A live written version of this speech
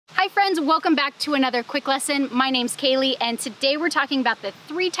Hi friends, welcome back to another quick lesson. My name's Kaylee, and today we're talking about the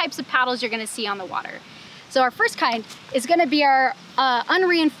 3 types of paddles you're gonna see on the water. So our first kind is gonna be our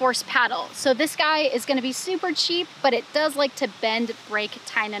unreinforced paddle. So this guy is gonna be super cheap, but it does like to bend, break,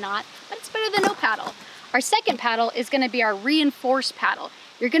 tie a knot, but it's better than no paddle. Our second paddle is gonna be our reinforced paddle.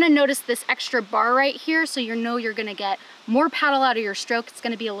 You're gonna notice this extra bar right here, so you know you're gonna get more paddle out of your stroke. It's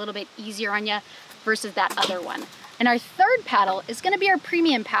gonna be a little bit easier on you versus that other one. And our third paddle is gonna be our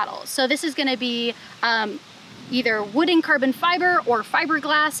premium paddle. So this is gonna be either wooden carbon fiber or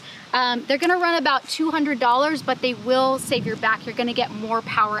fiberglass. They're gonna run about $200, but they will save your back. You're gonna get more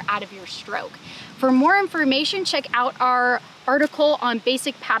power out of your stroke. For more information, check out our article on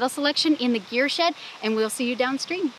basic paddle selection in the gear shed, and we'll see you downstream.